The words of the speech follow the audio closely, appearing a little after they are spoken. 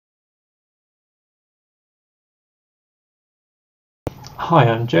Hi,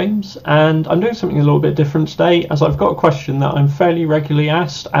 I'm James, and I'm doing something a little bit different today as I've got a question that I'm fairly regularly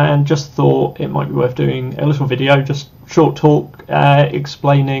asked and just thought it might be worth doing a little video, just short talk,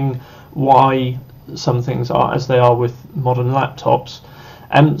 explaining why some things are as they are with modern laptops.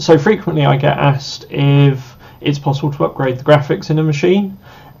 So frequently I get asked if it's possible to upgrade the graphics in a machine,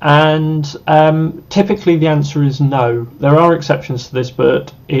 and typically the answer is no. There are exceptions to this,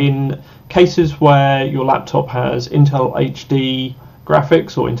 but in cases where your laptop has Intel HD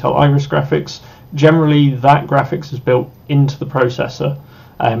graphics or Intel Iris graphics, generally that graphics is built into the processor.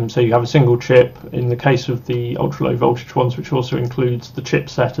 So you have a single chip in the case of the ultra low voltage ones, which also includes the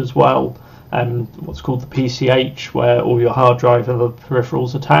chipset as well, what's called the PCH, where all your hard drive and the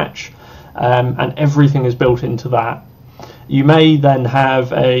peripherals attach, and everything is built into that. You may then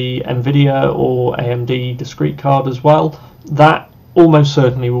have a NVIDIA or AMD discrete card as well. That almost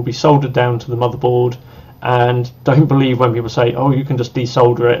certainly will be soldered down to the motherboard, and don't believe when people say, oh, you can just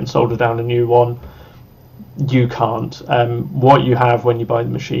desolder it and solder down a new one. You can't. What you have when you buy the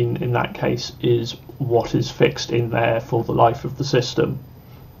machine in that case is what is fixed in there for the life of the system.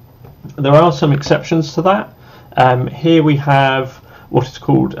 There are some exceptions to that. Here we have what is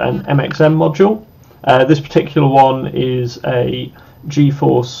called an MXM module. This particular one is a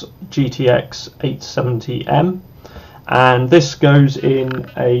GeForce GTX 870M, and this goes in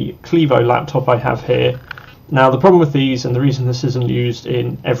a Clevo laptop I have here. Now the problem with these, and the reason this isn't used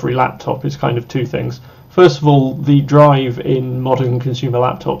in every laptop, is kind of two things. First of all, the drive in modern consumer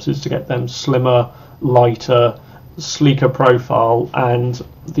laptops is to get them slimmer, lighter, sleeker profile, and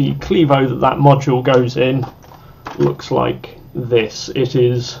the Clevo that module goes in looks like this. It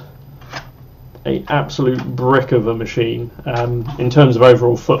is an absolute brick of a machine. In terms of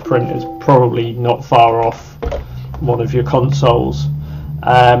overall footprint, it's probably not far off one of your consoles,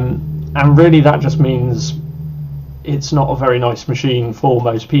 and really that just means it's not a very nice machine for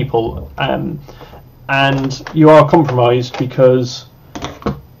most people, and you are compromised because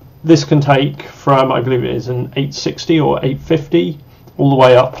this can take from, I believe it is an 860 or 850 all the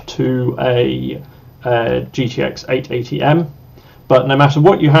way up to a GTX 880M, but no matter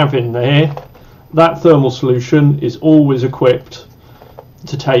what you have in there, that thermal solution is always equipped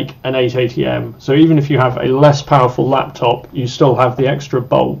to take an 880M. So even if you have a less powerful laptop, you still have the extra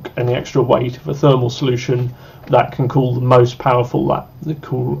bulk and the extra weight of a thermal solution that can cool the most powerful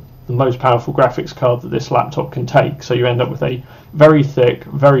graphics card that this laptop can take. So you end up with a very thick,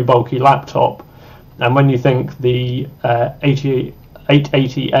 very bulky laptop. And when you think the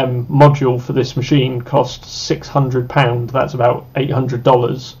 880M module for this machine costs £600, that's about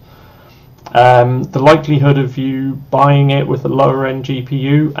 $800. The likelihood of you buying it with a lower end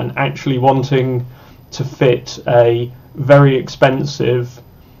GPU and actually wanting to fit a very expensive,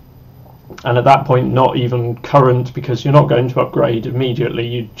 and at that point not even current, because you're not going to upgrade immediately,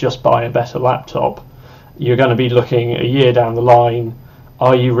 you just buy a better laptop, you're going to be looking a year down the line.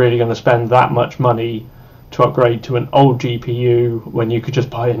 Are you really going to spend that much money to upgrade to an old GPU when you could just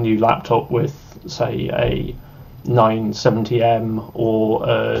buy a new laptop with, say, a 970M or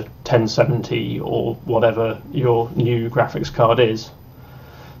a 1070 or whatever your new graphics card is?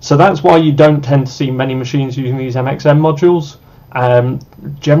 So that's why you don't tend to see many machines using these MXM modules,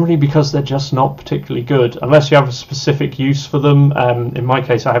 generally because they're just not particularly good unless you have a specific use for them. In my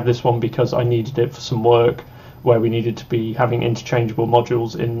case, I have this one because I needed it for some work where we needed to be having interchangeable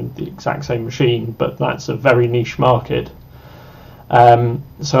modules in the exact same machine, but that's a very niche market. So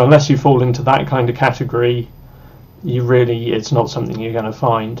unless you fall into that kind of category, it's not something you're going to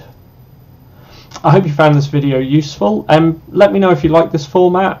find. I hope you found this video useful. Let me know if you like this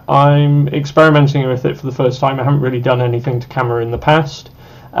format. I'm experimenting with it for the first time. I haven't really done anything to camera in the past.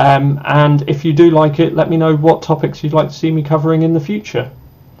 And if you do like it, let me know what topics you'd like to see me covering in the future.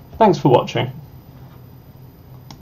 Thanks for watching.